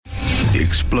the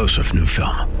explosive new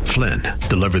film, Flynn,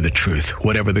 Deliver the Truth,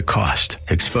 Whatever the Cost,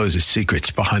 exposes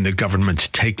secrets behind the government's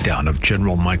takedown of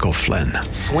General Michael Flynn.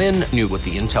 Flynn knew what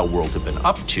the intel world had been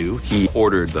up to. He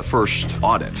ordered the first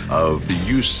audit of the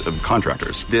use of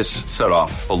contractors. This set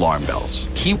off alarm bells.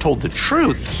 He told the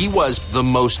truth. He was the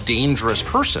most dangerous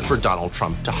person for Donald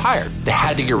Trump to hire. They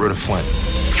had to get rid of Flynn.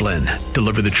 Flynn,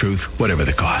 Deliver the Truth, Whatever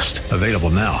the Cost. Available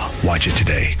now. Watch it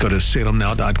today. Go to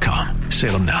salemnow.com.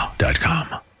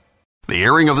 salemnow.com. The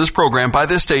airing of this program by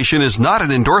this station is not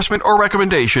an endorsement or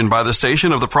recommendation by the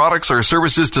station of the products or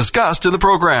services discussed in the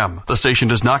program. The station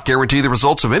does not guarantee the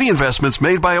results of any investments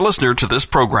made by a listener to this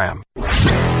program.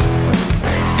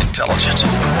 Intelligent,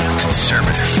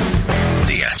 conservative,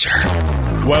 the answer.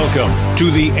 Welcome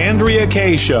to the Andrea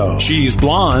Kaye Show. She's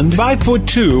blonde,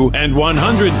 5'2", and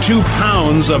 102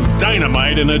 pounds of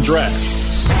dynamite in a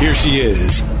dress. Here she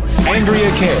is,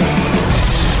 Andrea Kaye.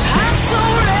 I'm so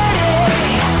ready,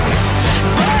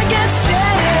 but get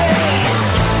steady,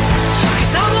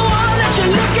 'cause I'm the one that you're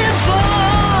looking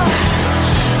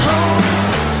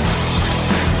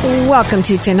for. Welcome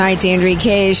to tonight's Andrea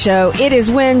Kaye Show. It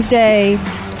is Wednesday.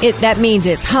 That means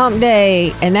it's hump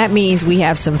day, and that means we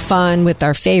have some fun with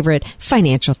our favorite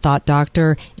financial thought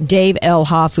doctor, Dave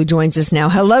Elhoff, who joins us now.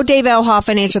 Hello, Dave Elhoff,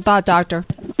 financial thought doctor.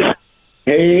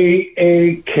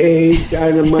 A.A.K.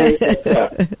 Dynamite.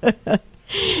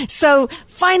 So,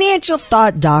 financial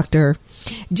thought doctor,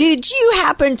 did you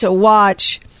happen to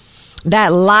watch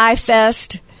that lie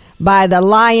fest by the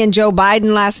lying Joe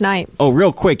Biden last night? Oh,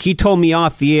 real quick, he told me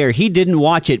off the air he didn't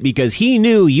watch it because he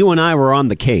knew you and I were on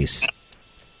the case.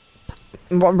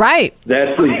 Well, right.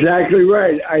 That's exactly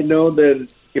right. I know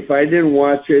that if I didn't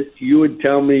watch it, you would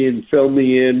tell me and fill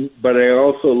me in, but I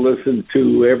also listened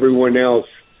to everyone else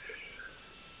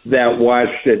that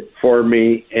watched it for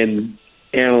me and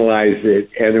analyzed it,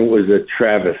 and it was a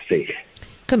travesty.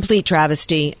 Complete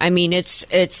travesty. I mean, it's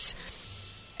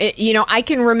you know, I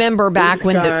can remember back this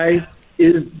when guy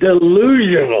is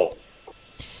delusional.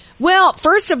 Well,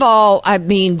 first of all, I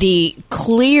mean, the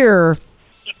clear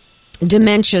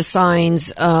dementia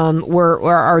signs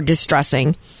are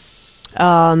distressing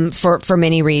for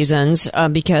many reasons,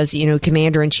 because, you know,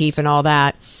 commander in chief and all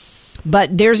that.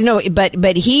 But there's no,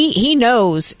 but he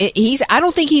knows I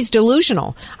don't think he's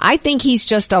delusional. I think he's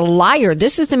just a liar.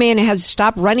 This is the man who has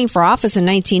stopped running for office in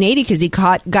 1980 because he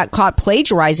got caught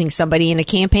plagiarizing somebody in a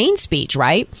campaign speech,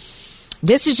 right?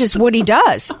 This is just what he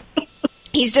does.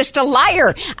 He's just a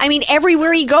liar. I mean,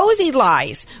 everywhere he goes, he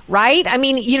lies, right? I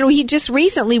mean, you know, he just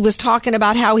recently was talking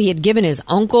about how he had given his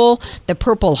uncle the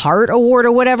Purple Heart Award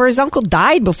or whatever. His uncle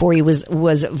died before he was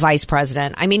vice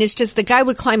president. I mean, it's just the guy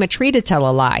would climb a tree to tell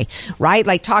a lie, right?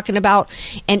 Like talking about,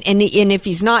 and if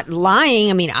he's not lying,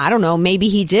 I mean, I don't know, maybe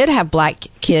he did have black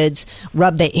kids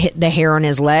rub the hair on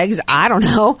his legs. I don't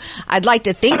know. I'd like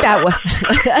to think that was,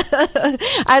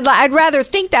 I'd rather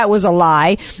think that was a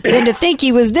lie than to think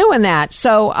he was doing that.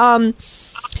 So,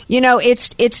 you know,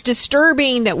 it's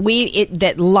disturbing that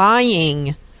that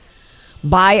lying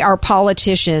by our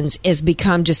politicians has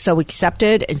become just so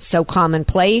accepted and so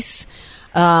commonplace,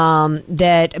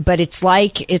 but it's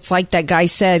like that guy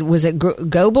said, was it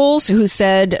Goebbels who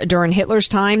said during Hitler's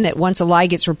time that once a lie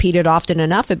gets repeated often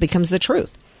enough, it becomes the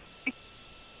truth.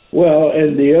 Well,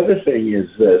 and the other thing is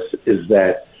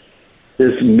that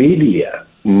this media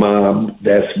mob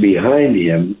that's behind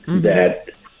him, mm-hmm. that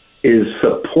is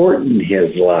supporting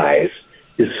his lies,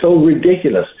 is so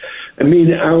ridiculous. I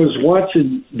mean, I was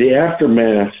watching the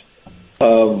aftermath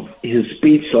of his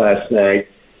speech last night,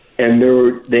 and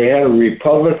they had a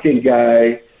Republican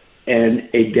guy and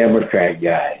a Democrat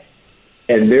guy,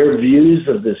 and their views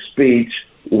of the speech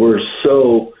were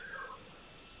so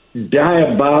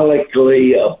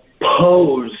diabolically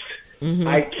opposed. Mm-hmm.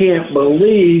 I can't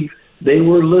believe they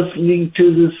were listening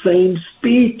to the same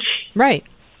speech. Right.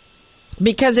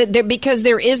 Because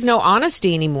there is no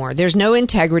honesty anymore. There's no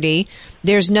integrity.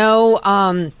 There's no.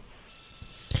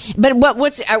 But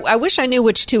I wish I knew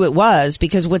which two it was,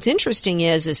 because what's interesting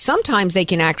is sometimes you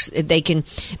can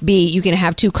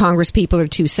have two Congress people or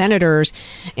two senators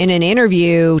in an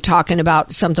interview talking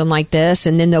about something like this,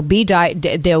 and then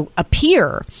they'll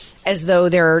appear as though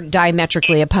they're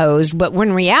diametrically opposed, but when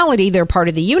in reality they're part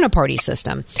of the uniparty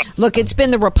system. Look, it's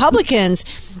been the Republicans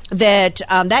that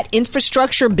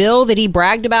infrastructure bill that he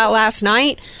bragged about last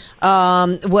night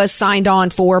was signed on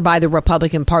for by the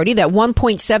Republican Party. That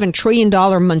 $1.7 trillion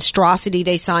monstrosity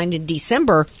they signed in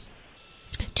December,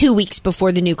 2 weeks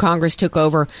before the new Congress took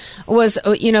over, was,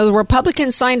 the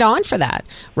Republicans signed on for that,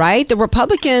 right? The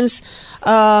Republicans,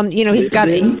 he's got,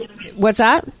 what's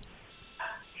that?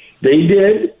 They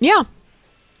did. Yeah.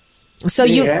 So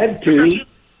they had to.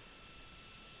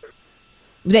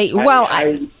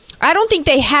 I don't think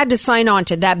they had to sign on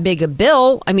to that big a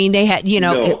bill. I mean, they had,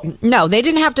 no, they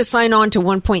didn't have to sign on to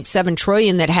 1.7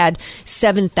 trillion that had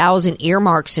 7,000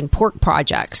 earmarks in pork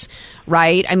projects,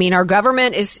 right? I mean, our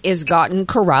government is gotten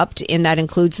corrupt, and that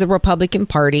includes the Republican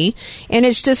Party. And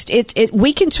it's just,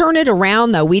 we can turn it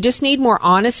around, though. We just need more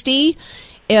honesty.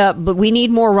 But we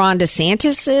need more Ron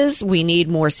DeSantis's. We need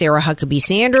more Sarah Huckabee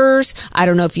Sanders. I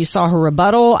don't know if you saw her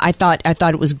rebuttal. I thought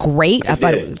it was great. I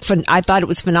thought it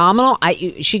was phenomenal.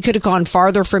 She could have gone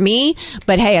farther for me,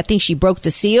 but hey, I think she broke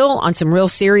the seal on some real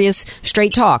serious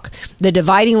straight talk. The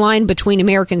dividing line between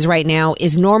Americans right now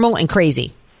is normal and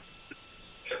crazy.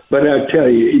 But I'll tell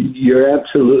you, you're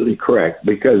absolutely correct,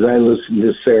 because I listened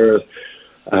to Sarah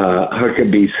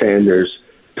Huckabee Sanders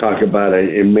talk about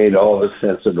it. It made all the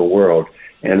sense in the world.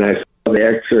 And I saw the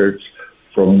excerpts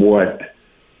from what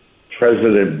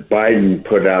President Biden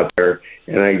put out there,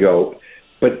 and I go,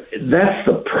 but that's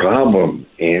the problem,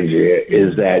 Andrea,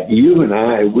 is that you and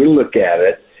I, we look at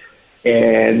it,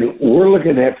 and we're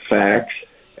looking at facts,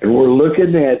 and we're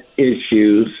looking at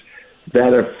issues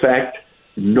that affect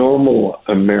normal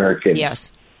Americans.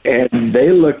 Yes. And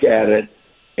they look at it,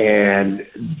 and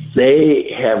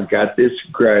they have got this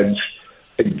grudge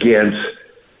against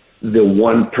the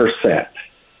 1%.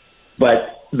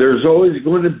 But there's always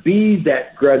going to be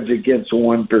that grudge against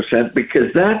 1%,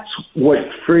 because that's what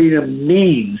freedom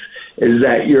means, is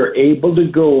that you're able to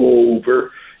go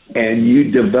over and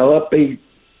you develop a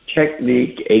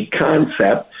technique, a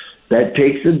concept that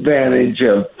takes advantage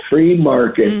of free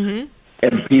market,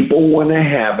 and people want to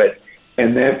have it,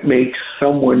 and that makes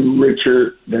someone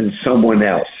richer than someone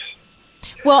else.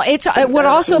 Well, it's what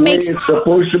also makes it's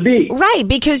supposed to be right,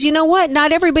 because you know what? Not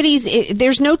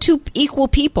there's no two equal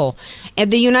people,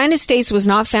 and the United States was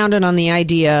not founded on the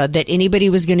idea that anybody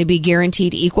was going to be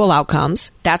guaranteed equal outcomes.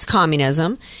 That's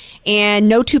communism. And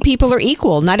no two people are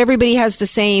equal. Not everybody has the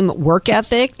same work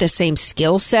ethic, the same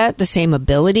skill set, the same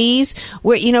abilities.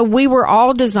 We were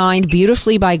all designed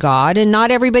beautifully by God, and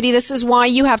not everybody. This is why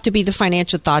you have to be the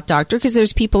financial thought doctor, because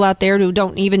there's people out there who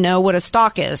don't even know what a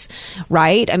stock is,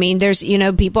 right? I mean, there's,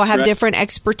 people have different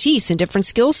expertise and different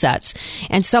skill sets.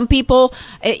 And some people,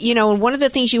 one of the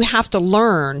things you have to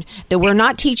learn that we're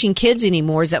not teaching kids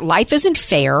anymore is that life isn't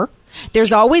fair.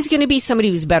 There's always going to be somebody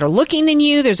who's better looking than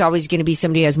you. There's always going to be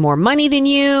somebody who has more money than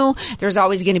you. There's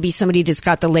always going to be somebody that's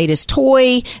got the latest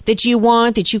toy that you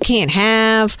want that you can't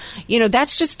have.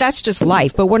 That's just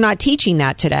life. But we're not teaching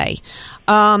that today.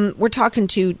 We're talking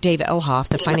to Dave Elhoff,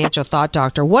 the financial thought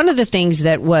doctor. One of the things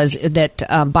that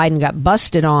Biden got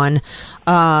busted on,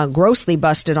 grossly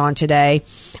busted on today,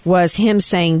 was him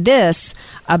saying this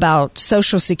about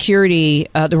Social Security,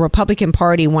 the Republican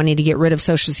Party wanting to get rid of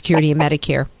Social Security and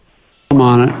Medicare.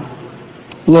 On it.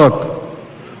 Look,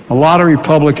 a lot of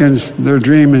Republicans, their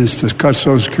dream is to cut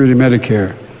Social Security,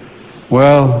 Medicare.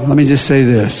 Well, let me just say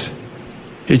this.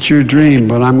 It's your dream,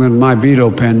 but I'm going to, my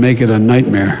veto pen, make it a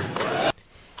nightmare.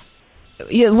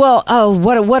 Yeah, well,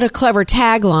 what a clever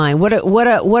tagline.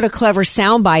 What a clever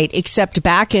soundbite, except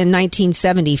back in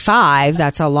 1975,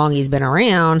 that's how long he's been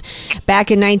around.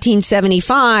 Back in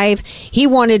 1975, he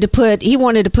wanted to put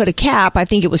a cap, I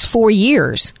think it was 4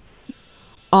 years.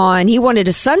 He wanted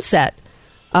to sunset.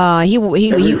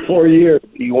 Every 4 years,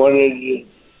 he wanted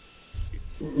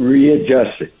to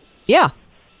readjust it. Yeah.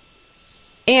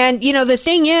 And, the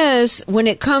thing is, when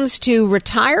it comes to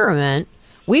retirement,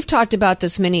 we've talked about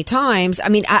this many times. I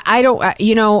mean,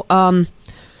 I'm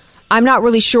not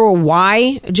really sure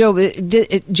why Joe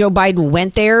Biden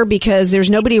went there, because there's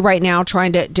nobody right now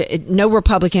no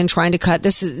Republican trying to cut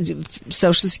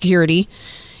Social Security.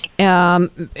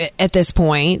 At this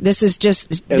point, that's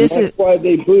why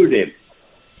they booed him.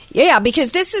 Yeah,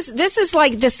 because this is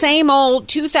like the same old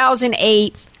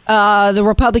 2008. The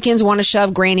Republicans want to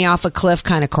shove Granny off a cliff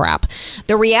kind of crap.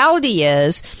 The reality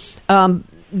is,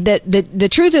 the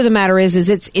truth of the matter is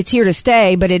it's here to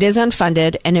stay, but it is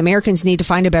unfunded, and Americans need to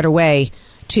find a better way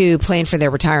to plan for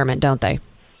their retirement, don't they?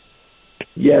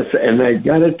 Yes, and I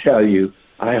got to tell you,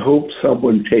 I hope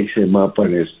someone takes him up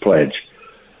on his pledge.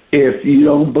 If you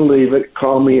don't believe it,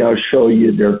 call me. I'll show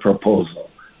you their proposal.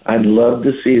 I'd love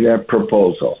to see that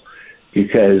proposal,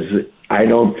 because I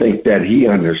don't think that he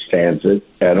understands it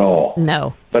at all.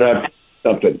 No. But I'll tell you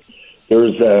something.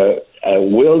 There's a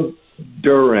Will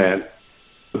Durant,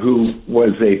 who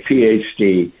was a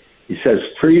PhD. He says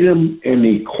freedom and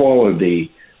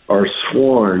equality are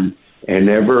sworn and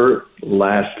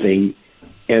everlasting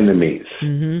enemies.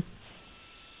 Mm-hmm.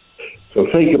 So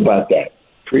think about that.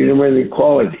 Freedom and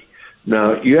equality.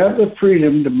 Now, you have the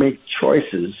freedom to make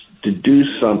choices to do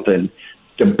something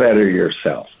to better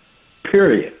yourself,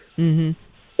 period. Mm-hmm.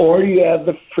 Or you have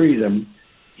the freedom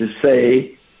to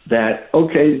say that,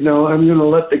 okay, no, I'm going to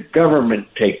let the government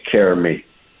take care of me.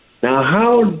 Now,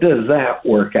 how does that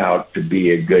work out to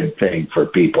be a good thing for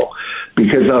people?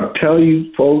 Because I'll tell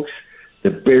you, folks, the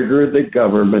bigger the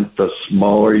government, the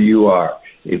smaller you are.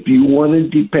 If you want to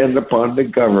depend upon the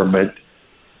government,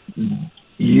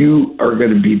 you are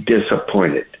going to be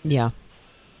disappointed. Yeah.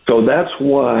 So that's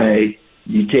why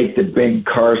you take the big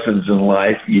Carsons in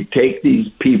life. You take these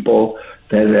people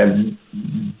that have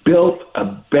built a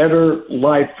better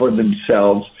life for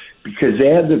themselves because they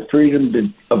had the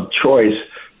freedom of choice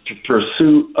to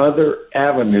pursue other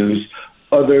avenues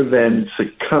other than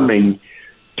succumbing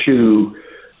to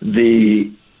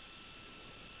the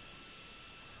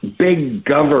big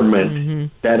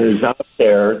government that is out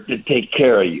there to take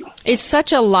care of you. It's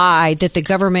such a lie that the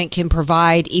government can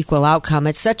provide equal outcome.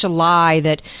 It's such a lie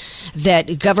that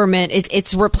government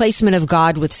it's replacement of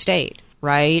God with state.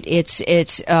 Right? It's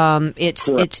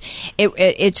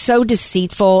so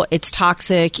deceitful. It's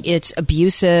toxic. It's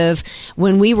abusive.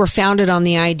 When we were founded on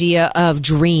the idea of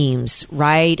dreams,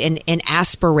 right, and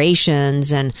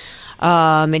aspirations, and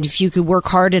if you could work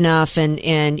hard enough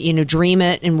and dream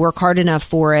it and work hard enough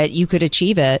for it, you could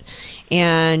achieve it.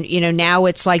 And now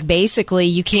it's like basically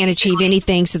you can't achieve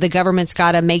anything, so the government's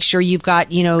got to make sure you've got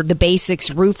the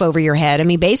basics, roof over your head. I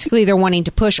mean, basically they're wanting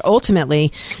to push.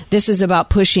 Ultimately, this is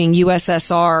about pushing USSR,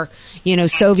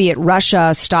 Soviet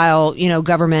Russia style,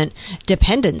 government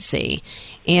dependency,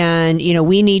 and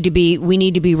we need to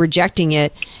be rejecting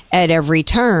it at every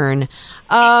turn.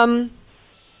 All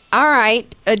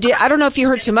right, I don't know if you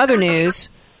heard some other news.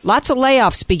 Lots of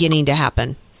layoffs beginning to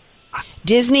happen.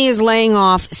 Disney is laying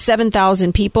off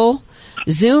 7,000 people.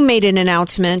 Zoom made an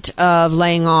announcement of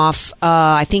laying off.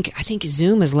 I think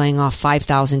Zoom is laying off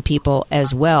 5,000 people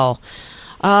as well.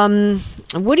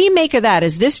 What do you make of that?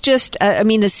 Is this just, the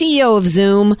CEO of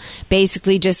Zoom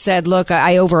basically just said, look,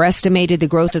 I overestimated the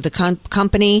growth of the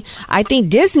company. I think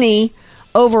Disney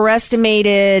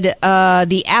overestimated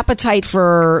the appetite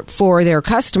for their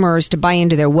customers to buy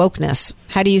into their wokeness.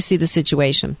 How do you see the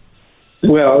situation?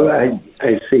 Well, I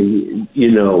see,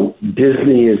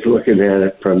 Disney is looking at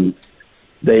it from,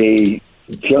 they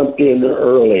jumped in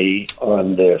early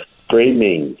on the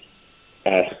streaming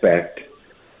aspect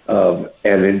and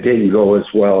it didn't go as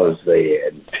well as they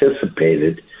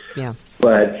anticipated. Yeah.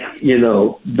 But,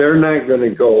 they're not going to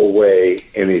go away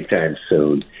anytime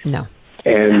soon. No.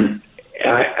 And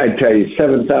I tell you,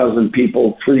 7,000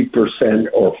 people, 3%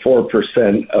 or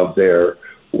 4% of their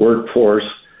workforce,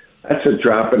 that's a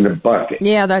drop in the bucket.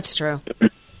 Yeah, that's true.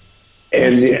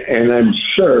 And I'm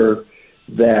sure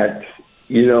that,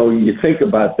 you think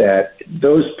about that,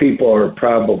 those people are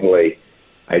probably,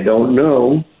 I don't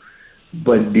know,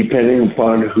 but depending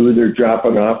upon who they're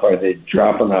dropping off, are they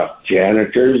dropping off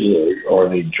janitors or are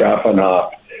they dropping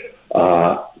off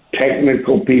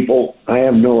technical people? I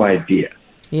have no idea.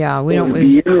 Yeah, we don't. It would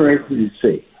be interesting to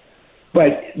see.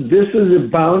 But this is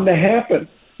bound to happen.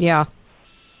 Yeah.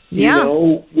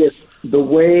 With the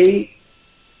way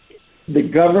the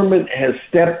government has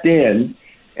stepped in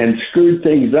and screwed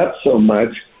things up so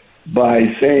much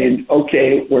by saying,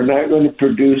 okay, we're not going to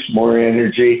produce more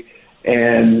energy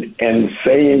and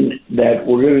saying that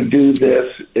we're going to do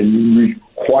this and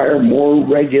require more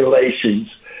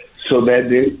regulations so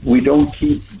that we don't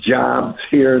keep jobs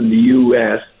here in the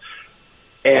U.S.,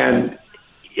 and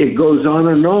it goes on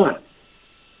and on.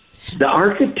 The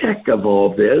architect of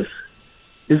all this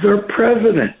is our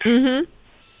president. Mm-hmm.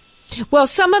 Well,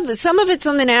 some of it's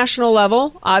on the national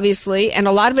level, obviously, and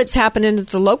a lot of it's happening at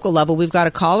the local level. We've got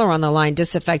a caller on the line,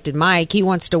 Disaffected Mike. He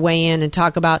wants to weigh in and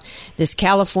talk about this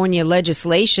California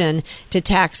legislation to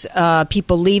tax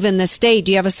people leaving the state.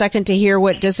 Do you have a second to hear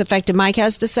what Disaffected Mike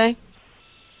has to say?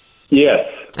 Yes.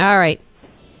 All right.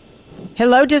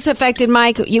 Hello, Disaffected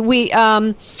Mike.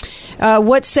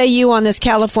 What say you on this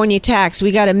California tax?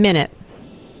 We got a minute.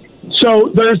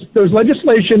 So there's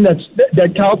legislation that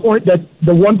California, that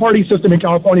the one-party system in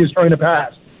California is trying to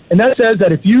pass, and that says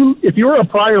that if you're a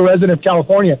prior resident of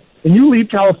California and you leave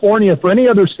California for any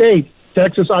other state,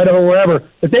 Texas, Idaho, wherever,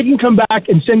 that they can come back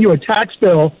and send you a tax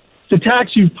bill to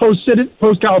tax you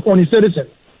post-California citizen.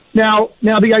 Now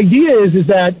the idea is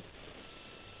that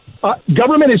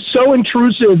government is so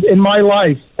intrusive in my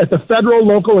life at the federal,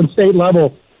 local, and state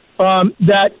level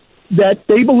that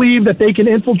they believe that they can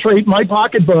infiltrate my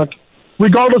pocketbook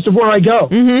regardless of where I go.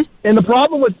 Mm-hmm. And the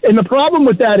problem with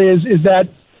that is that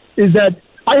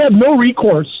I have no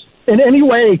recourse in any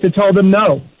way to tell them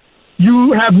no.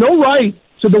 You have no right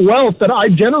to the wealth that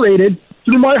I've generated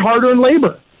through my hard-earned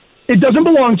labor. It doesn't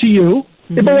belong to you.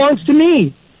 Mm-hmm. It belongs to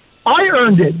me. I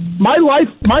earned it. My life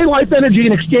energy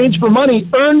in exchange for money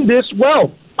earned this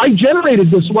wealth. I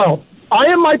generated this wealth. I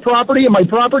am my property, and my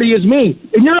property is me.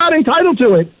 And you're not entitled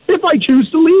to it if I choose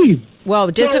to leave. Well,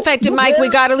 Disaffected Mike, we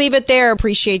got to leave it there.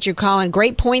 Appreciate you calling.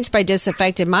 Great points by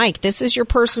Disaffected Mike. This is your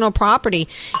personal property,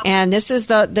 and this is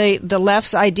the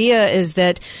left's idea is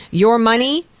that your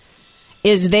money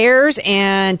is theirs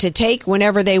and to take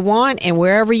whenever they want, and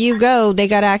wherever you go, they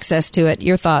got access to it.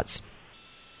 Your thoughts?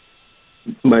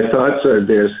 My thoughts are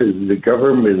this: is the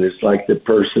government is like the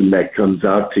person that comes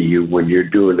out to you when you're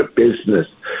doing a business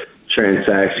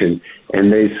transaction,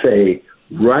 and they say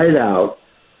right out,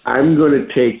 I'm going to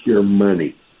take your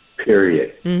money,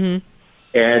 period. Mm-hmm.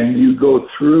 And you go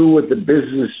through with the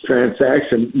business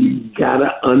transaction, you got to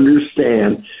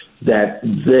understand that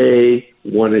they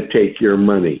want to take your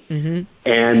money. Mm-hmm.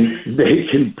 And they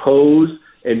can pose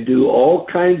and do all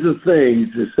kinds of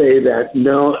things to say that,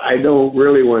 no, I don't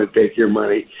really want to take your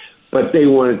money, but they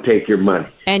want to take your money.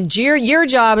 And your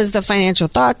job as the financial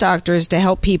thought doctor is to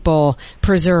help people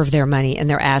preserve their money and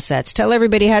their assets. Tell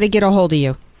everybody how to get a hold of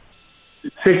you.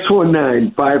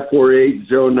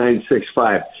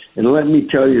 619-548-0965. And let me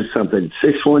tell you something,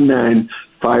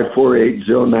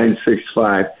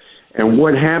 619-548-0965. And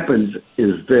what happens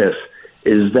is this,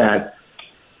 is that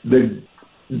the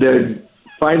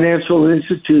financial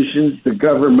institutions, the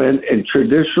government, and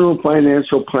traditional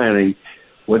financial planning,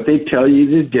 what they tell you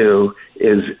to do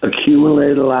is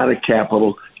accumulate a lot of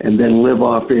capital and then live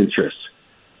off interest.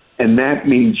 And that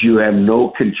means you have no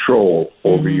control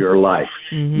over your life.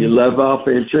 Mm-hmm. You live off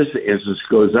interest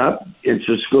goes up,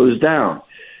 interest goes down.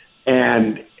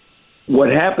 And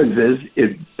what happens is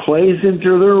it plays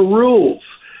into their rules.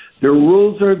 Their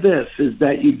rules are this, is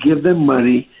that you give them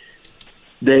money,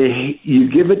 you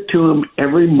give it to them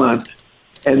every month,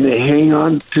 and they hang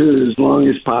on to it as long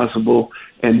as possible,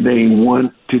 and they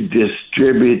want to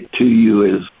distribute to you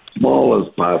as small as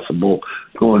possible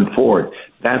going forward.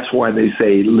 That's why they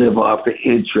say live off the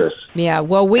interest. Yeah,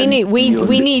 well, we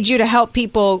need you to help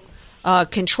people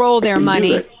control their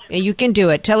money. You can do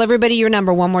it. Tell everybody your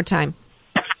number one more time.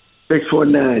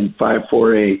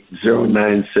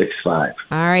 619-548-0965. All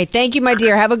right. Thank you, my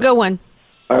dear. Have a good one.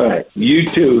 All right. You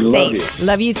too. Love Thanks. you.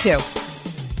 Love you too.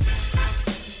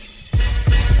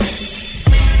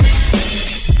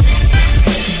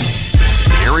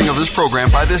 Of this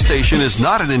program by this station is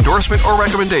not an endorsement or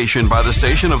recommendation by the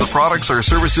station of the products or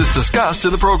services discussed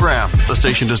in the program. The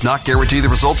station does not guarantee the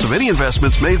results of any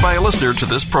investments made by a listener to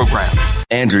this program.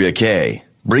 Andrea Kaye,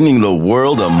 bringing the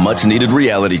world a much-needed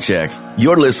reality check.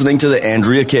 You're listening to The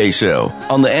Andrea Kaye Show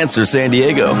on The Answer San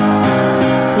Diego.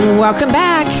 Welcome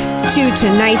back to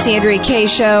tonight's Andrea Kaye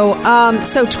Show.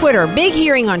 So Twitter, big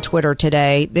hearing on Twitter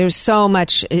today. There's so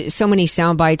many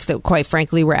sound bites that, quite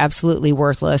frankly, were absolutely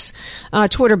worthless.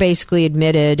 Twitter basically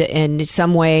admitted in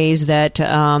some ways that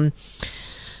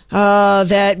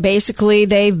that basically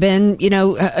they've been,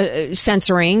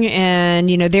 censoring, and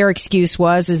their excuse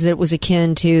was that it was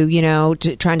akin to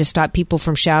to trying to stop people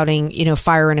from shouting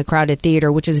fire in a crowded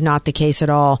theater, which is not the case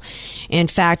at all. In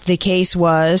fact, the case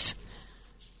was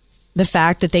the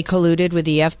fact that they colluded with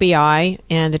the FBI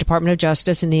and the Department of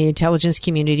Justice and the intelligence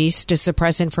communities to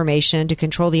suppress information, to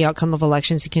control the outcome of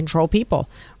elections, and control people,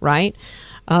 right?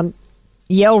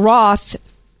 Yael Roth,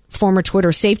 former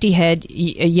Twitter safety head,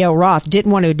 Yael Roth,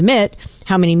 didn't want to admit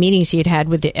how many meetings he had had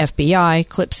with the FBI.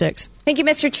 Clip 6. Thank you,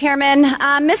 Mr. Chairman.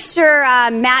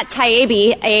 Mr. Matt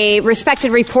Taibbi, a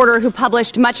respected reporter who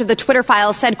published much of the Twitter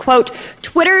files, said, quote,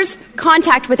 Twitter's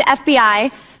contact with FBI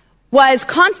was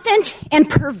constant and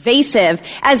pervasive,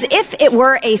 as if it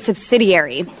were a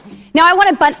subsidiary. Now, I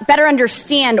want to better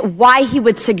understand why he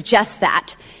would suggest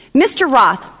that. Mr.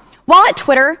 Roth, while at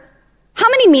Twitter, how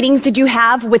many meetings did you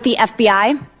have with the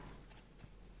FBI?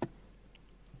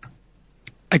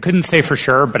 I couldn't say for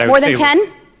sure, but I would say more than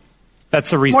 10?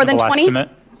 That's a More than reasonable 20? estimate.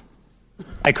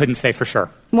 I couldn't say for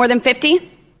sure. More than 50?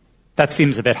 That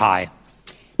seems a bit high.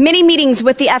 Many meetings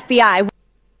with the FBI.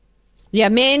 Yeah,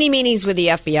 many meetings with the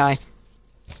FBI.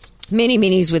 Many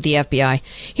meetings with the FBI.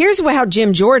 Here's how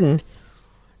Jim Jordan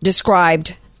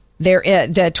described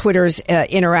the Twitter's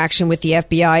interaction with the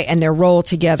FBI and their role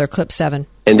together. Clip 7.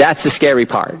 And that's the scary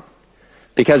part.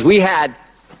 Because we had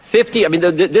 50,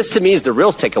 this to me is the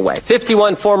real takeaway.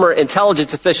 51 former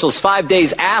intelligence officials 5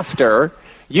 days after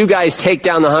you guys take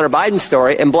down the Hunter Biden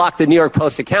story and block the New York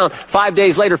Post account. 5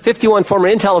 days later, 51 former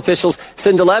intel officials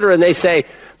send a letter and they say,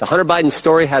 the Hunter Biden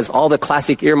story has all the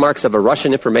classic earmarks of a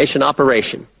Russian information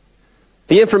operation.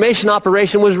 The information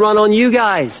operation was run on you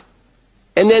guys.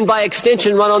 And then by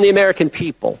extension, run on the American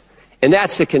people. And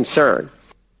that's the concern.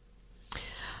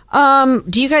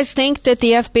 Do you guys think that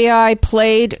the FBI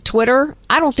played Twitter?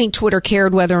 I don't think Twitter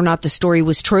cared whether or not the story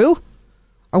was true.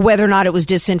 or whether or not it was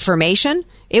disinformation.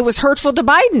 It was hurtful to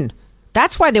Biden.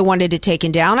 That's why they wanted it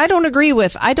taken down. I don't agree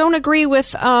with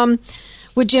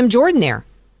Jim Jordan there.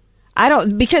 I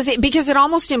don't, because it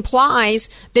almost implies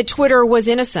that Twitter was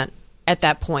innocent at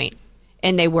that point,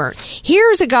 and they weren't.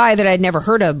 Here's a guy that I'd never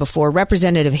heard of before,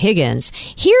 Representative Higgins.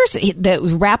 Here's the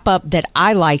wrap up that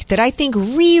I like, that I think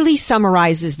really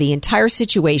summarizes the entire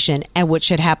situation and what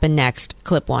should happen next.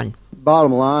 Clip 1.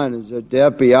 Bottom line is that the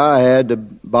FBI had the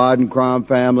Biden crime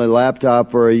family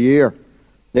laptop for a year.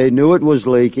 They knew it was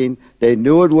leaking. They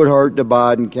knew it would hurt the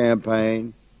Biden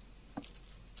campaign.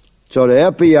 So the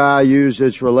FBI used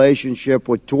its relationship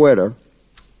with Twitter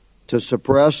to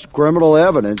suppress criminal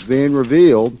evidence being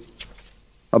revealed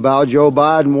about Joe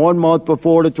Biden 1 month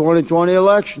before the 2020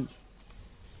 elections.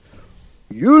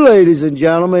 You, ladies and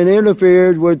gentlemen,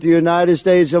 interfered with the United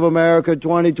States of America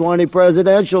 2020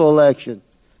 presidential election,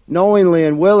 knowingly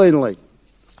and willingly.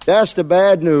 That's the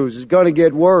bad news. It's going to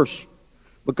get worse,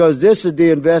 because this is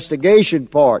the investigation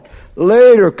part.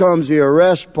 Later comes the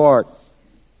arrest part.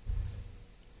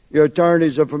 Your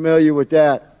attorneys are familiar with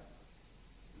that.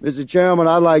 Mr. Chairman,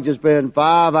 I'd like to spend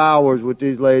 5 hours with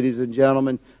these ladies and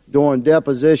gentlemen doing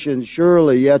depositions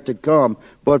surely yet to come.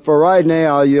 But for right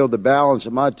now, I'll yield the balance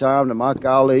of my time to my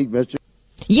colleague, Mr.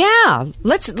 Yeah,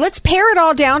 let's pare it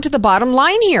all down to the bottom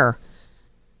line here.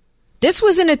 This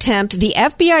was an attempt, the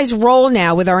FBI's role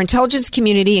now with our intelligence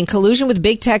community in collusion with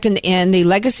big tech and the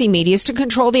legacy media is to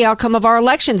control the outcome of our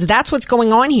elections. That's what's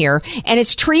going on here. And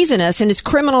it's treasonous and it's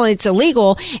criminal and it's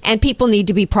illegal and people need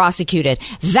to be prosecuted.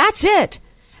 That's it.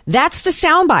 That's the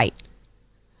soundbite.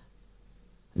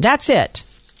 That's it.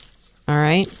 All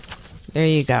right. There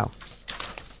you go.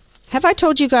 Have I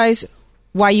told you guys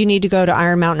why you need to go to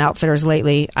Iron Mountain Outfitters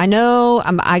lately? I know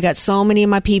I got so many of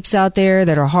my peeps out there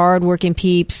that are hardworking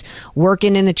peeps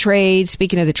working in the trades.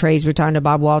 Speaking of the trades, we're talking to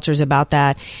Bob Walters about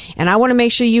that. And I want to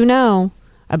make sure you know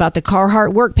about the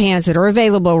Carhartt work pants that are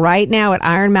available right now at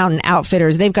Iron Mountain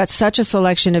Outfitters. They've got such a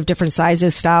selection of different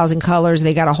sizes, styles, and colors.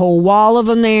 They got a whole wall of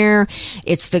them there.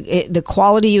 It's the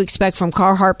quality you expect from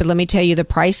Carhartt, but let me tell you, the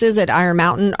prices at Iron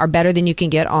Mountain are better than you can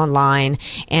get online.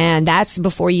 And that's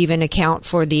before you even account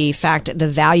for the fact, the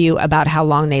value about how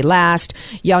long they last.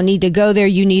 Y'all need to go there.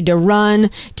 You need to run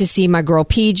to see my girl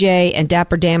PJ and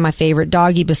Dapper Dan, my favorite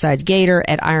doggy besides Gator,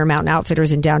 at Iron Mountain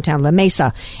Outfitters in downtown La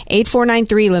Mesa.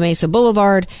 8493 La Mesa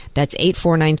Boulevard. That's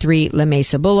 8493 La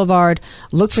Mesa Boulevard.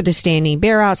 Look for the Standing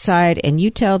Bear outside, and you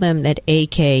tell them that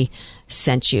AK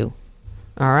sent you.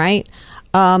 All right?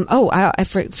 I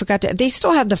forgot to... They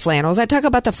still have the flannels. I talk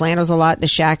about the flannels a lot, the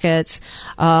shackets.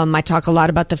 I talk a lot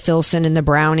about the Filson and the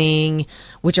Browning,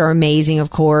 which are amazing,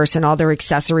 of course, and all their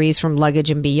accessories from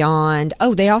Luggage and Beyond.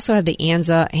 Oh, they also have the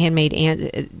Anza, handmade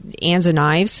Anza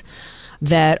knives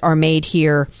that are made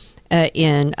here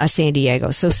in San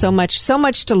Diego. So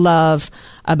much to love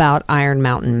about Iron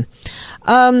Mountain.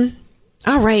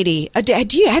 Alrighty.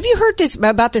 Have you heard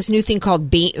about this new thing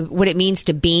called what it means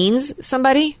to beans?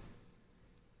 Somebody?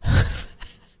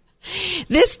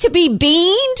 This to be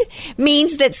beaned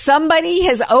means that somebody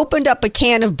has opened up a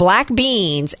can of black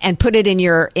beans and put it in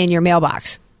your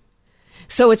mailbox.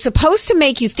 So it's supposed to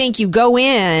make you think you go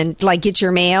in, like get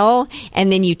your mail,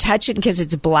 and then you touch it because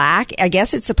it's black. I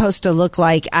guess it's supposed to look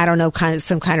like, I don't know, kind of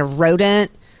some kind of rodent,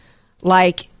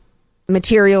 like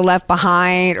material left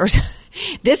behind, or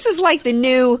this is like the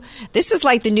new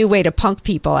way to punk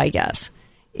people, I guess,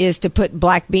 is to put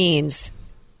black beans.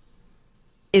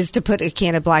 Is to put a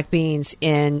can of black beans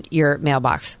in your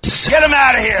mailbox. Get him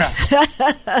out of here.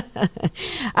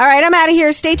 All right, I'm out of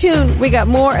here. Stay tuned. We got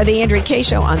more of the Andrea Kaye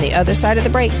Show on the other side of the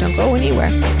break. Don't go anywhere.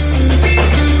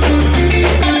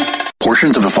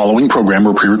 Portions of the following program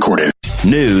were pre-recorded.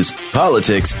 News,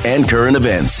 politics, and current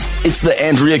events. It's the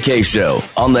Andrea Kaye Show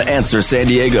on The Answer San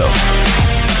Diego.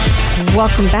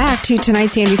 Welcome back to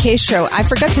tonight's Andrea Kaye Show. I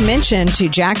forgot to mention to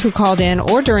Jack, who called in,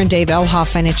 or during Dave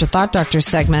Elhoff Financial Thought Doctor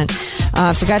segment,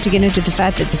 forgot to get into the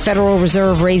fact that the Federal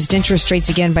Reserve raised interest rates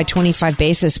again by 25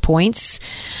 basis points,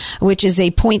 which is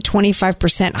a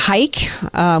 0.25%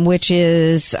 hike, which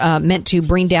is meant to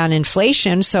bring down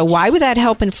inflation. So why would that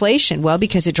help inflation? Well,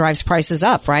 because it drives prices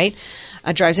up, right?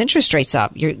 Drives interest rates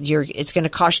up. It's going to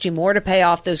cost you more to pay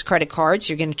off those credit cards.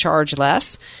 You're going to charge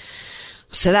less.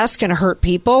 So that's going to hurt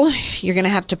people. You're going to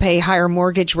have to pay higher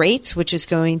mortgage rates, which is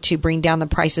going to bring down the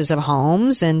prices of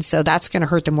homes. And so that's going to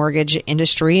hurt the mortgage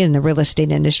industry and the real estate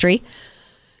industry.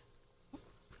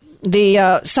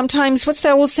 Sometimes, what's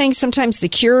that old saying? Sometimes the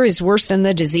cure is worse than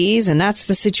the disease, and that's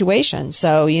the situation.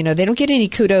 So, they don't get any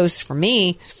kudos from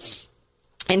me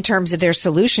in terms of their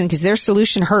solution, because their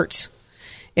solution hurts.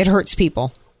 It hurts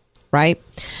people, right?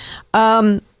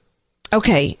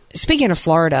 Okay, speaking of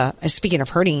Florida, speaking of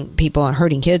hurting people and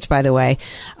hurting kids, by the way,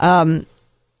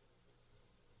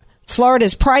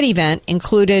 Florida's Pride event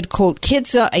included, quote,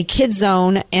 a kids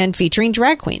zone and featuring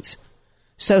drag queens.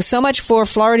 So much for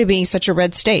Florida being such a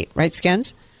red state, right,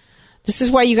 Skins? This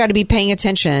is why you got to be paying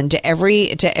attention to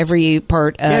every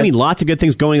part of... Yeah, I mean, lots of good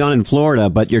things going on in Florida,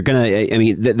 but you're going to... I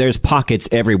mean, there's pockets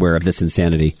everywhere of this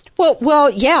insanity. Well,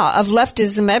 yeah, of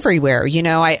leftism everywhere. You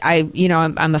know,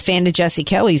 I'm a fan of Jesse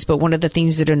Kelly's, but one of the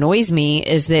things that annoys me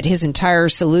is that his entire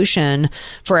solution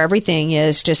for everything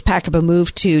is just pack up and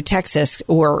move to Texas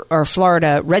or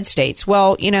Florida red states.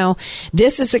 Well, you know,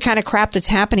 this is the kind of crap that's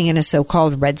happening in a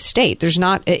so-called red state. There's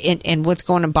not... And what's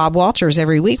going on, Bob Walters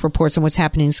every week reports on what's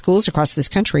happening in schools across this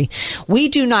country. We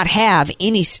do not have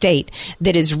any state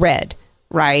that is red,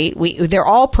 right? They're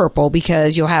all purple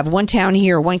because you'll have one town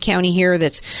here, one county here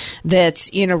that's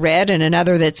red, and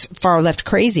another that's far left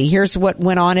crazy. Here's what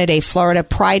went on at a Florida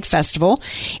Pride Festival.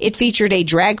 It featured a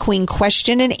drag queen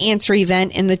question and answer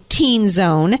event in the teen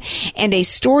zone and a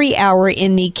story hour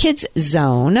in the kids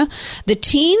zone. The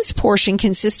teens portion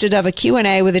consisted of a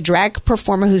Q&A with a drag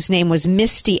performer whose name was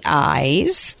Misty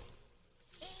Eyes.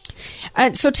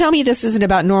 So tell me this isn't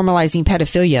about normalizing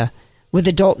pedophilia with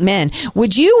adult men.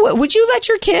 Would you let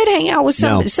your kid hang out with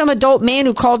some adult man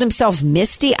who called himself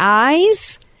Misty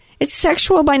Eyes? It's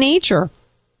sexual by nature.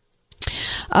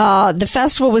 The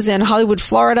festival was in Hollywood,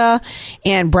 Florida,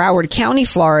 and Broward County,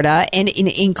 Florida, and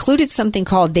it included something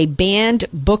called they banned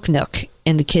Book Nook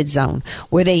in the kids zone,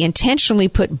 where they intentionally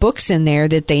put books in there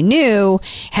that they knew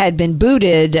had been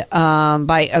booted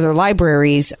by other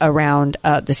libraries around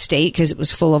the state because it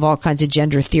was full of all kinds of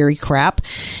gender theory crap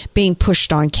being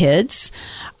pushed on kids.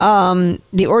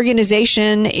 The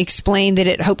organization explained that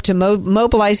it hoped to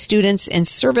mobilize students in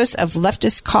service of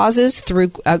leftist causes through,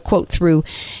 quote, through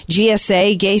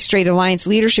GSA, Gay Straight Alliance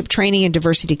leadership training and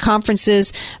diversity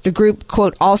conferences. The group,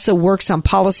 quote, also works on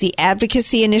policy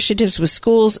advocacy initiatives with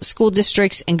schools, school districts,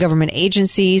 and government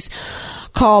agencies.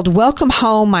 Called Welcome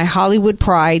Home, My Hollywood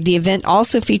Pride. The event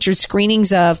also featured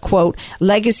screenings of, quote,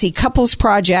 Legacy Couples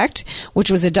Project,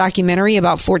 which was a documentary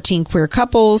about 14 queer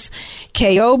couples.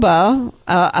 Kaoba,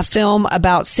 a film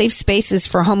about safe spaces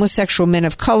for homosexual men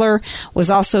of color,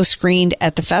 was also screened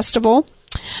at the festival.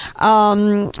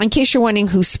 In case you're wondering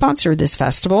who sponsored this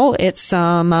festival, it's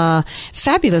some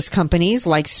fabulous companies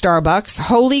like Starbucks,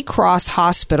 Holy Cross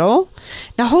Hospital.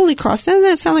 Now, Holy Cross, doesn't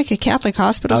that sound like a Catholic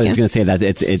hospital? I was going to say that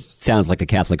it sounds like a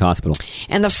Catholic hospital.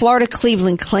 And the Florida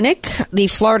Cleveland Clinic. The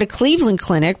Florida Cleveland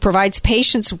Clinic provides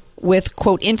patients with,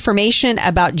 quote, information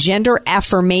about gender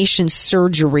affirmation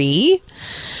surgery.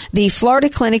 The Florida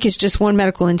Clinic is just one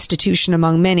medical institution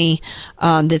among many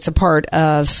that's a part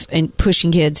of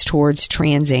pushing kids towards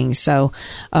transing. So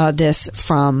this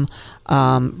from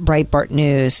Breitbart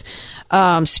News.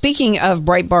 Speaking of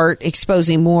Breitbart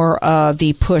exposing more of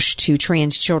the push to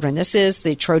trans children, this is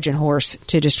the Trojan horse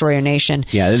to destroy our nation.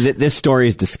 Yeah, this story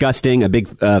is disgusting. A big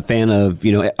fan of,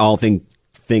 all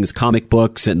things comic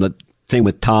books, and the same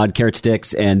with Todd Carrot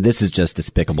Sticks, and this is just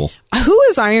despicable. Who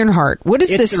is Ironheart? What is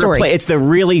this story? It's the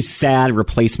really sad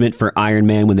replacement for Iron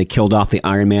Man when they killed off the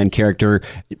Iron Man character.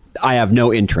 I have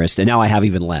no interest, and now I have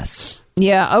even less.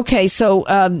 Yeah. Okay. So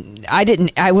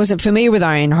I wasn't familiar with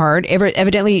Ironheart.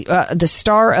 Evidently, the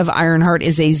star of Ironheart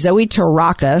is a Zoe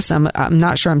Terakes. I'm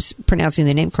not sure I'm pronouncing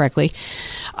the name correctly.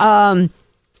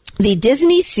 The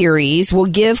Disney series will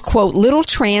give, quote, little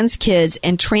trans kids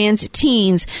and trans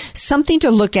teens something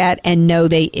to look at and know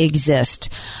they exist.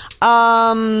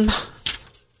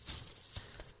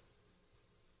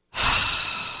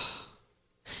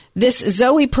 This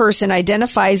Zoe person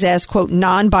identifies as, quote,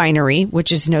 non-binary,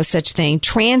 which is no such thing,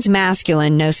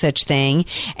 trans-masculine, no such thing,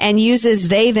 and uses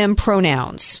they, them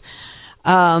pronouns.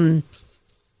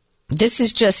 This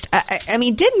is just, I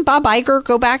mean, didn't Bob Iger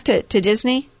go back to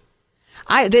Disney?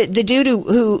 The dude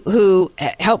who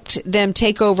helped them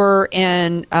take over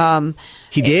and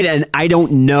he did, and I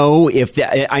don't know if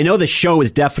I know the show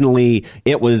is definitely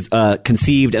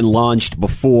conceived and launched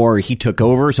before he took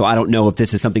over, so I don't know if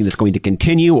this is something that's going to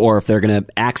continue or if they're going to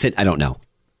axe it. I don't know.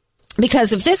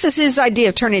 Because if this is his idea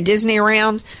of turning Disney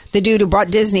around, the dude who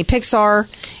brought Disney Pixar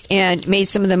and made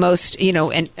some of the most,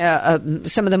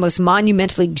 some of the most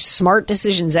monumentally smart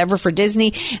decisions ever for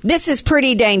Disney, this is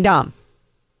pretty dang dumb.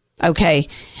 Okay,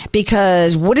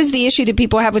 because what is the issue that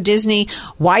people have with Disney?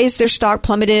 Why is their stock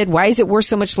plummeted? Why is it worth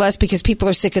so much less? Because people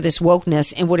are sick of this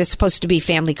wokeness and what is supposed to be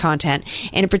family content.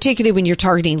 And particularly when you're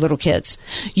targeting little kids.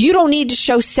 You don't need to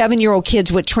show 7-year-old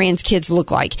kids what trans kids look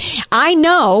like. I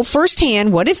know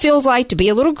firsthand what it feels like to be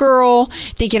a little girl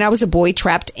thinking I was a boy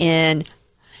trapped in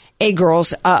a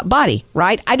girl's body,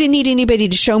 right? I didn't need anybody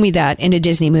to show me that in a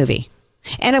Disney movie.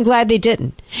 And I'm glad they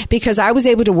didn't, because I was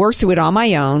able to work through it on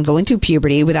my own, going through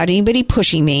puberty without anybody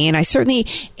pushing me.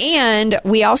 And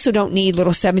we also don't need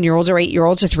little 7-year-olds or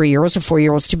 8-year-olds or 3-year-olds or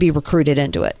 4-year-olds to be recruited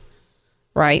into it.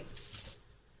 Right?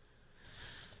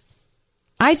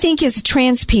 I think as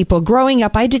trans people growing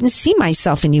up, I didn't see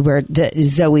myself anywhere that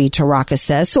Zoe Taraka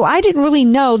says. So I didn't really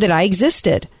know that I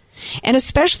existed, and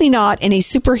especially not in a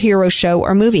superhero show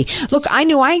or movie. Look, I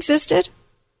knew I existed.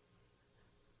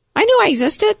 I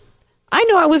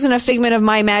knew I wasn't a figment of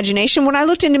my imagination. When I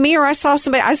looked in the mirror, I saw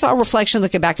a reflection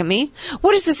looking back at me.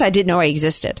 What is this? I didn't know I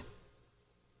existed.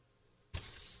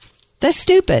 That's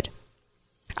stupid.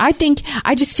 I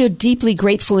just feel deeply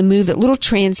grateful and moved that little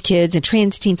trans kids and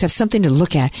trans teens have something to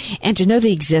look at and to know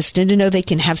they exist and to know they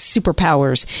can have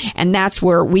superpowers. And that's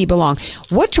where we belong.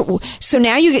 So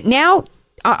now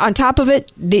on top of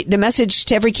it, the message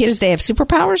to every kid is they have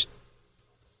superpowers?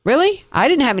 Really? I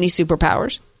didn't have any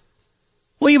superpowers.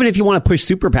 Well, even if you want to push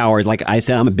superpowers, like I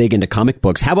said, I'm big into comic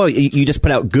books. How about you just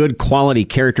put out good quality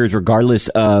characters regardless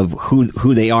of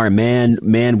who they are, man,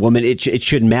 woman? It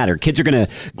shouldn't matter. Kids are going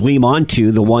to gleam onto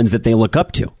the ones that they look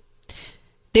up to.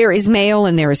 There is male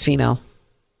and there is female.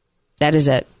 That is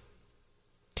it.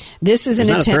 This is There's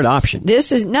not a third option.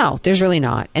 No, there's really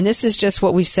not. And this is just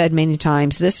what we've said many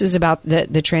times. This is about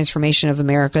the transformation of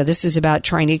America. This is about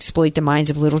trying to exploit the minds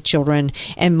of little children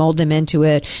and mold them into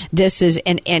it. This is,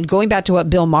 and going back to what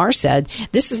Bill Maher said,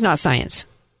 this is not science.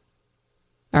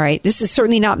 All right. This is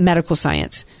certainly not medical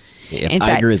science. If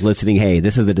Iger is listening, hey,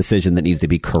 this is a decision that needs to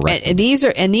be corrected.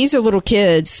 And these are little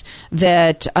kids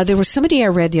that there was somebody I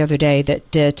read the other day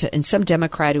and some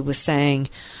Democrat who was saying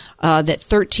that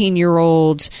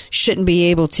 13-year-olds shouldn't be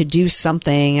able to do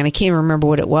something, and I can't remember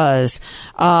what it was.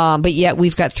 But yet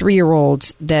we've got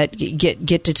 3-year-olds that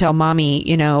get to tell mommy,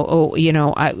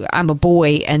 I'm a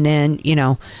boy, and then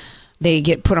they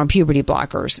get put on puberty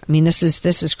blockers. I mean, this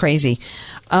is crazy.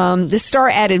 The Star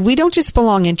added, we don't just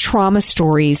belong in trauma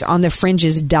stories on the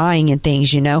fringes dying and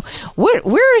things,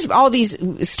 Where is all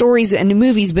these stories and the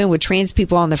movies been with trans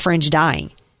people on the fringe dying?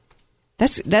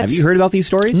 That's. Have you heard about these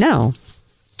stories? No.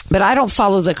 But I don't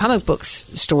follow the comic books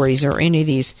stories or any of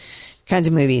these kinds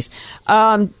of movies.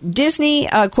 Disney,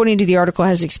 according to the article,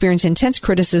 has experienced intense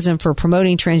criticism for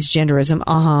promoting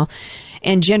transgenderism,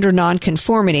 and gender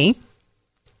nonconformity.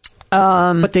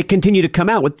 But they continue to come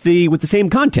out with the same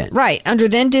content. Right. Under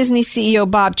then Disney CEO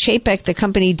Bob Chapek, the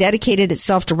company dedicated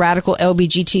itself to radical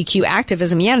LGBTQ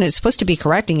activism. Yeah, and it's supposed to be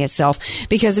correcting itself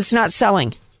because it's not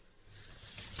selling.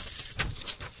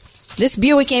 This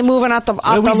Buick ain't moving off the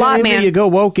lot, man. You go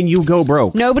woke and you go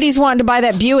broke. Nobody's wanting to buy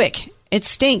that Buick. It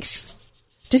stinks.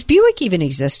 Does Buick even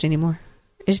exist anymore?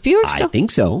 Is Buick still? I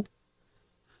think so.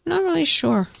 Not really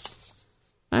sure.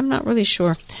 I'm not really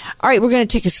sure. All right, we're going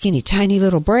to take a skinny, tiny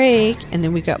little break, and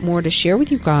then we've got more to share with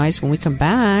you guys when we come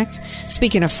back.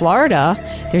 Speaking of Florida,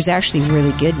 there's actually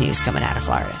really good news coming out of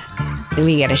Florida that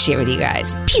we got to share with you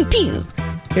guys. Pew, pew.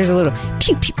 There's a little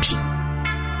pew, pew, pew.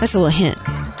 That's a little hint.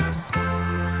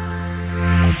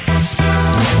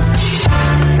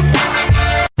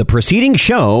 The preceding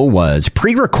show was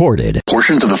pre-recorded.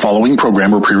 Portions of the following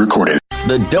program were pre-recorded.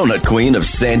 The Donut Queen of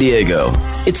San Diego.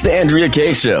 It's the Andrea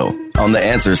Kaye Show on The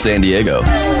Answer San Diego.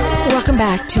 Welcome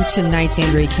back to tonight's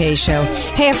Andrea Kaye Show.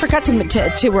 Hey, I forgot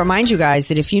to remind you guys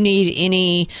that if you need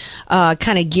any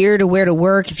kind of gear to wear to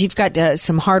work, if you've got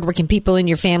some hardworking people in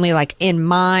your family, like in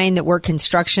mine that work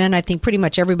construction, I think pretty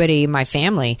much everybody in my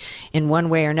family in one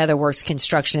way or another works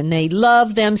construction, and they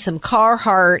love them some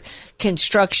Carhartt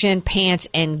construction pants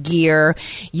and gear.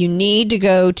 You need to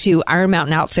go to Iron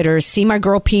Mountain Outfitters. See my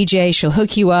girl PJ. She'll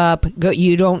hook you up.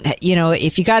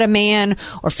 If you got a man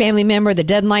or family member that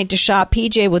doesn't like to shop,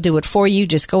 PJ will do it for you.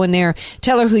 Just go in there,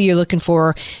 tell her who you're looking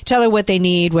for, tell her what they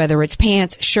need, whether it's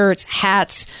pants, shirts,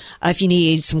 hats. If you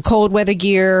need some cold weather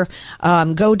gear,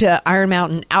 go to Iron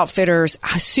Mountain Outfitters.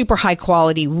 Super high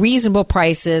quality, reasonable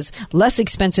prices, less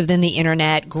expensive than the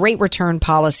internet, great return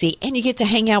policy, and you get to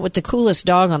hang out with the coolest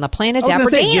dog on the planet, Dapper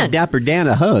Dan. Give Dapper Dan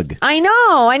a hug. I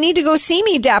know. I need to go see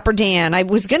me, Dapper Dan. I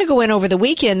was going to go in over the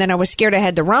weekend, then I was scared I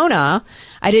had the Rona.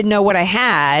 I didn't know what I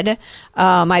had.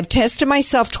 I've tested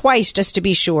myself twice just to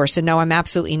be sure. So no, I'm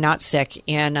absolutely not sick.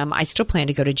 And I still plan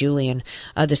to go to Julian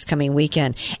this coming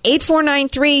weekend.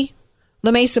 8493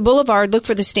 La Mesa Boulevard. Look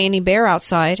for the Standing Bear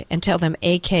outside and tell them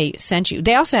AK sent you.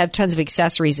 They also have tons of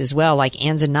accessories as well, like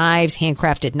Anza knives,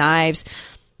 handcrafted knives.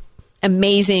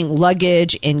 Amazing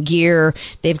luggage and gear.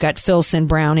 They've got Filson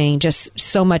Browning, just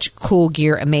so much cool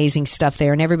gear, amazing stuff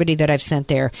there. And everybody that I've sent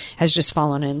there has just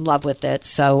fallen in love with it.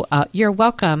 So you're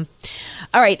welcome.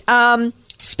 All right.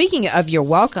 Speaking of you're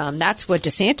welcome, that's what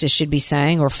DeSantis should be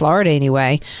saying, or Florida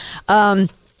anyway.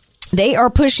 They are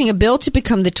pushing a bill to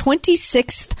become the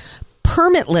 26th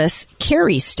permitless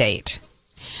carry state,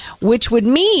 which would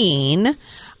mean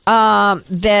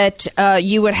that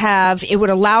it would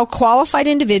allow qualified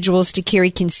individuals to carry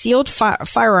concealed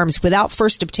firearms without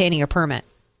first obtaining a permit.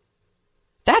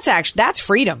 That's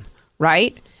freedom,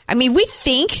 right? I mean, we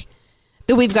think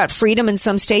that we've got freedom in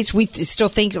some states. We still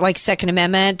think like Second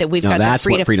Amendment that we've got the freedom. That's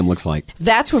what freedom looks like.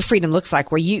 That's what freedom looks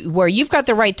like, where you've got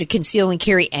the right to conceal and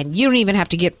carry, and you don't even have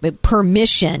to get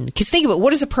permission. Because think about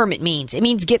what does a permit means? It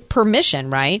means get permission,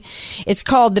 right?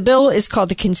 The bill is called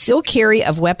the Concealed Carry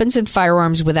of Weapons and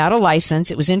Firearms Without a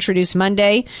License. It was introduced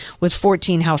Monday with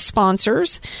 14 House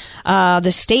sponsors.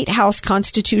 The State House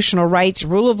Constitutional Rights,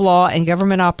 Rule of Law, and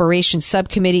Government Operations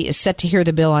Subcommittee is set to hear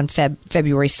the bill on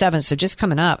February 7th, so just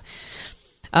coming up.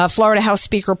 Florida House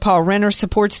Speaker Paul Renner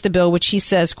supports the bill, which he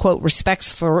says, quote,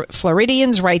 respects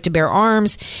Floridians' right to bear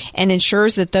arms and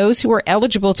ensures that those who are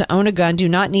eligible to own a gun do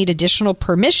not need additional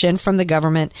permission from the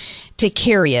government to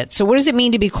carry it. So what does it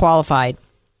mean to be qualified?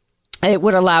 It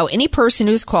would allow any person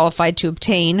who's qualified to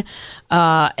obtain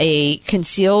a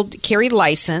concealed carry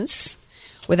license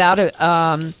without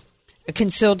a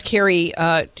concealed carry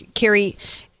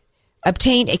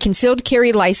obtain a concealed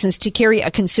carry license to carry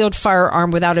a concealed firearm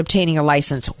without obtaining a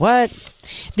license. What?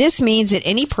 This means that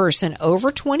any person over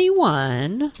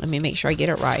 21, let me make sure I get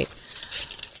it right,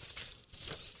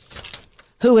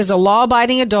 who is a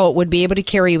law-abiding adult would be able to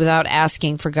carry without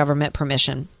asking for government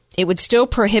permission. It would still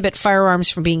prohibit firearms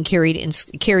from being carried in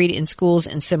schools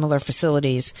and similar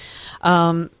facilities.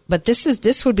 But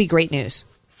this would be great news.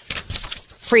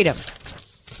 Freedom.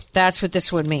 That's what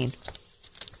this would mean.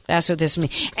 That's what this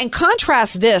means. And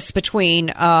contrast this between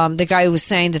the guy who was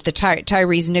saying that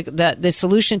the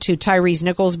solution to Tyrese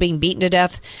Nichols being beaten to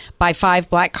death by 5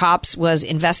 black cops was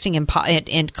investing in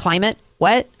climate.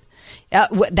 What?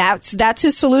 That's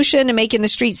his solution to making the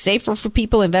streets safer for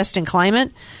people, invest in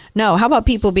climate? No. How about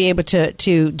people be able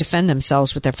to defend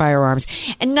themselves with their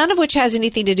firearms? And none of which has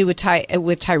anything to do with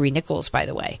Tyree Nichols, by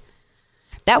the way.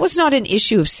 That was not an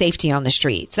issue of safety on the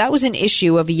streets. That was an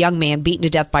issue of a young man beaten to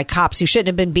death by cops who shouldn't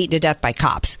have been beaten to death by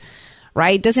cops,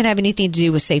 right? It doesn't have anything to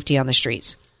do with safety on the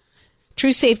streets.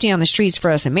 True safety on the streets for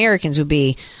us Americans would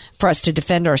be for us to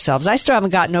defend ourselves. I still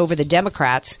haven't gotten over the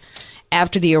Democrats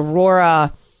after the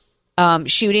Aurora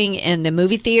shooting in the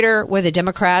movie theater where the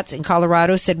Democrats in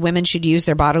Colorado said women should use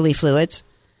their bodily fluids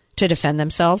to defend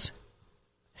themselves.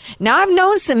 Now, I've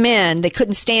known some men that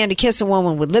couldn't stand to kiss a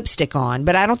woman with lipstick on,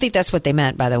 but I don't think that's what they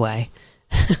meant, by the way.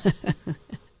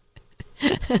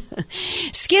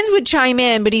 Skins would chime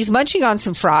in, but he's munching on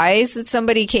some fries that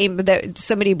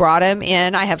somebody brought him,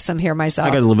 and I have some here myself.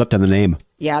 I got to live up to the name.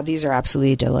 Yeah, these are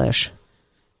absolutely delish.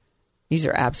 These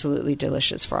are absolutely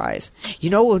delicious fries.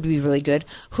 You know what would be really good?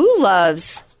 Who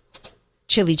loves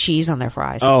chili cheese on their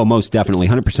fries? Oh, most definitely,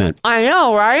 100%. I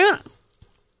know, right?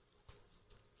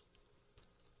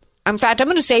 In fact, I'm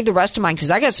going to save the rest of mine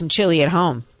because I got some chili at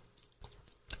home.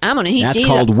 I'm going to eat. That's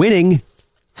called winning.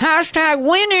 Hashtag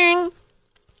winning.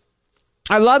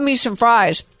 I love me some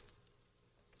fries.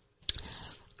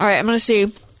 All right, I'm going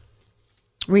to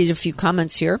read a few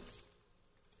comments here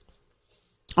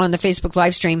on the Facebook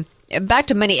live stream. Back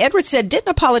to money. Edward said, didn't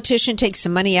a politician take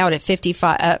some money out at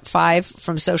 55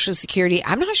 from Social Security?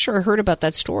 I'm not sure I heard about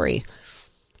that story.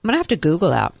 I'm going to have to Google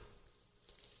that.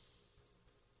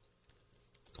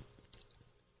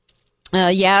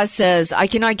 Says, I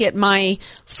cannot get my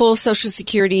full Social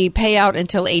Security payout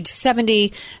until age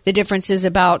 70. The difference is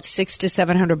about $600 to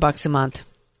 $700 a month.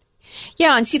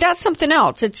 Yeah, and see, that's something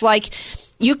else. It's like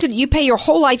you pay your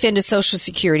whole life into Social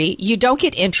Security. You don't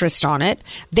get interest on it.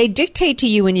 They dictate to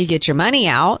you when you get your money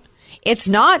out. It's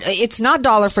not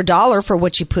dollar for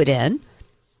what you put in.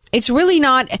 It's really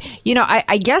not,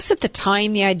 I guess at the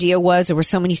time the idea was there were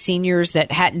so many seniors that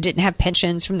didn't have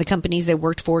pensions from the companies they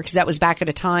worked for, because that was back at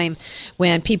a time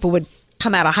when people would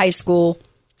come out of high school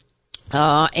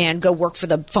and go work for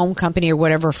the phone company or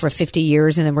whatever for 50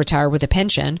 years and then retire with a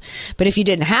pension. But if you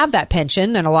didn't have that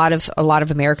pension, then a lot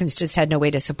of Americans just had no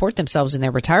way to support themselves in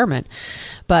their retirement.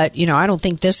 But, I don't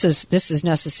think this is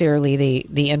necessarily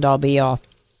the end all be all.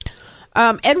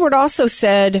 Edward also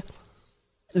said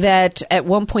that at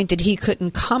one point that he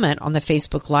couldn't comment on the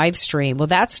Facebook live stream. Well,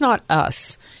 that's not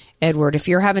us, Edward. If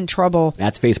you're having trouble,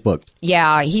 that's Facebook.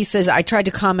 Yeah, he says, I tried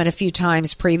to comment a few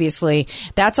times previously.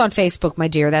 That's on Facebook, my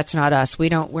dear. That's not us. We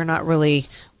don't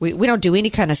do any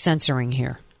kind of censoring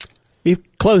here. We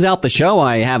close out the show.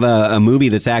 I have a movie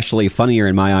that's actually funnier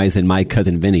in my eyes than My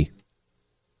Cousin Vinny.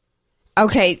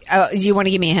 Okay. Do you want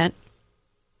to give me a hint?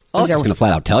 I'm just going to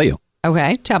flat out tell you.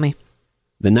 Okay. Tell me.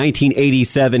 The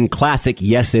 1987 classic,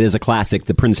 yes, it is a classic,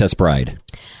 The Princess Bride.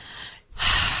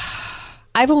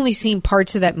 I've only seen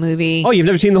parts of that movie. Oh, you've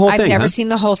never seen the whole thing? I've never huh? seen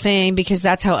the whole thing because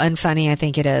that's how unfunny I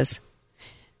think it is.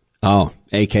 Oh,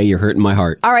 AK, you're hurting my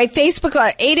heart. All right, Facebook,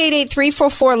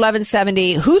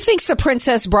 888-344-1170. Who thinks The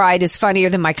Princess Bride is funnier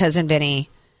than My Cousin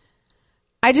Vinny?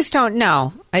 I just don't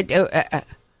know.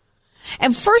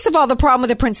 And first of all, the problem with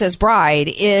The Princess Bride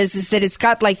is that it's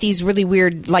got like these really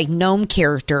weird like gnome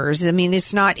characters. I mean,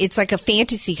 it's like a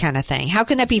fantasy kind of thing. How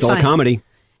can that be Still funny? a comedy.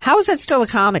 How is that still a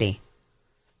comedy?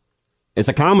 It's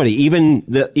a comedy.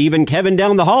 Even Kevin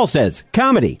down the hall says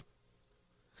comedy.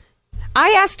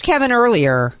 I asked Kevin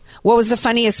earlier what was the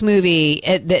funniest movie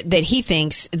that he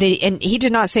thinks, and he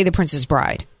did not say The Princess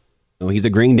Bride. Oh, he's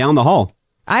agreeing down the hall.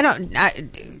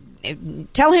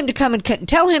 Tell him to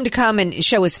come and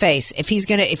show his face. If he's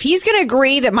gonna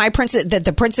agree that that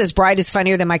The Princess Bride is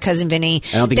funnier than My Cousin Vinny.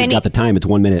 I don't think he's got the time. It's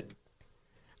 1 minute.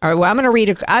 All right. Well,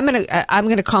 I'm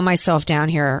going to calm myself down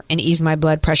here and ease my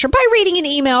blood pressure by reading an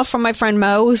email from my friend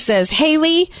Mo who says,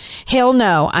 Haley, hell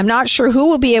no. I'm not sure who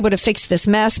will be able to fix this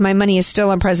mess. My money is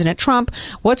still on President Trump.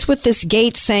 What's with this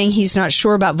Gates saying he's not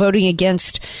sure about voting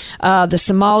against the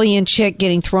Somalian chick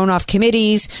getting thrown off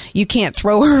committees? You can't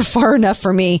throw her far enough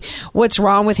for me. What's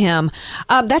wrong with him?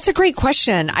 That's a great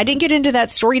question. I didn't get into that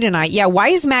story tonight. Yeah. Why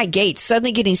is Matt Gaetz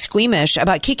suddenly getting squeamish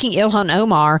about kicking Ilhan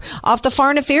Omar off the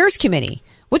Foreign Affairs Committee?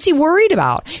 What's he worried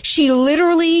about? She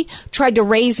literally tried to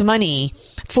raise money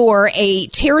for a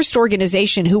terrorist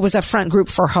organization who was a front group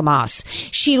for Hamas.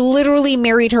 She literally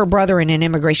married her brother in an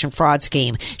immigration fraud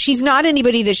scheme. She's not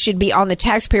anybody that should be on the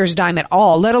taxpayer's dime at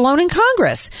all, let alone in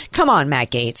Congress. Come on,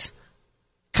 Matt Gaetz.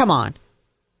 Come on.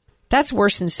 That's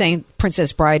worse than saying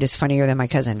Princess Bride is funnier than My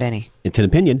Cousin Vinny. It's an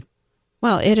opinion.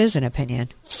 Well, it is an opinion,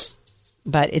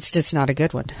 but it's just not a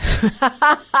good one.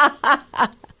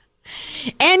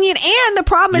 And the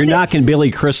problem is... You're knocking Billy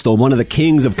Crystal, one of the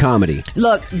kings of comedy.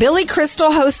 Look, Billy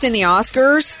Crystal hosting the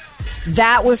Oscars,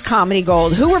 that was comedy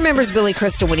gold. Who remembers Billy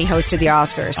Crystal when he hosted the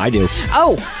Oscars? I do.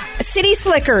 Oh, City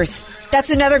Slickers.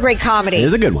 That's another great comedy. It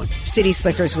is a good one. City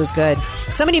Slickers was good.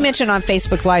 Somebody mentioned on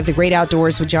Facebook Live The Great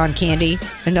Outdoors with John Candy.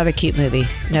 Another cute movie.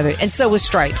 And so was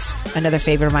Stripes. Another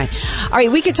favorite of mine. All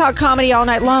right, we could talk comedy all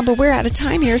night long, but we're out of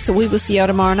time here, so we will see you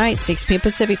tomorrow night, 6 p.m.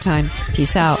 Pacific time.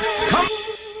 Peace out.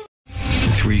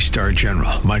 3-star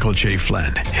General Michael J.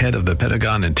 Flynn, head of the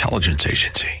Pentagon Intelligence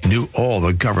Agency, knew all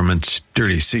the government's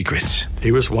dirty secrets.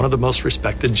 He was one of the most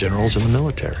respected generals in the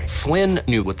military. Flynn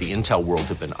knew what the intel world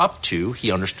had been up to.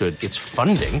 He understood its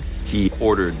funding. He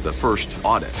ordered the first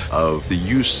audit of the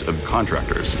use of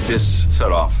contractors. This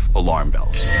set off alarm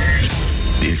bells.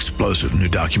 The explosive new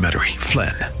documentary,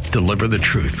 Flynn, Deliver the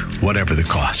Truth, Whatever the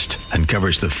Cost,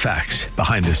 uncovers the facts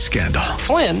behind this scandal.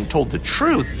 Flynn told the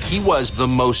truth. He was the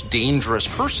most dangerous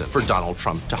person for Donald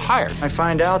Trump to hire. I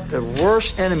find out the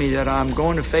worst enemy that I'm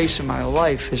going to face in my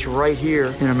life is right here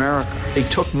in America. They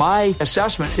took my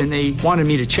assessment and they wanted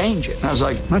me to change it. And I was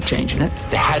like, I'm not changing it.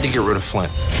 They had to get rid of Flynn.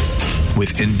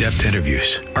 With in-depth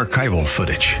interviews, archival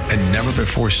footage, and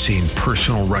never-before-seen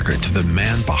personal records of the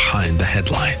man behind the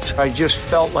headlines. I just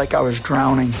felt like I was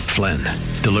drowning. Flynn,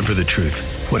 Deliver the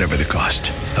Truth, Whatever the Cost.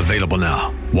 Available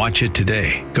now. Watch it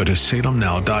today. Go to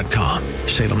salemnow.com.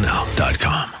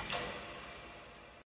 salemnow.com.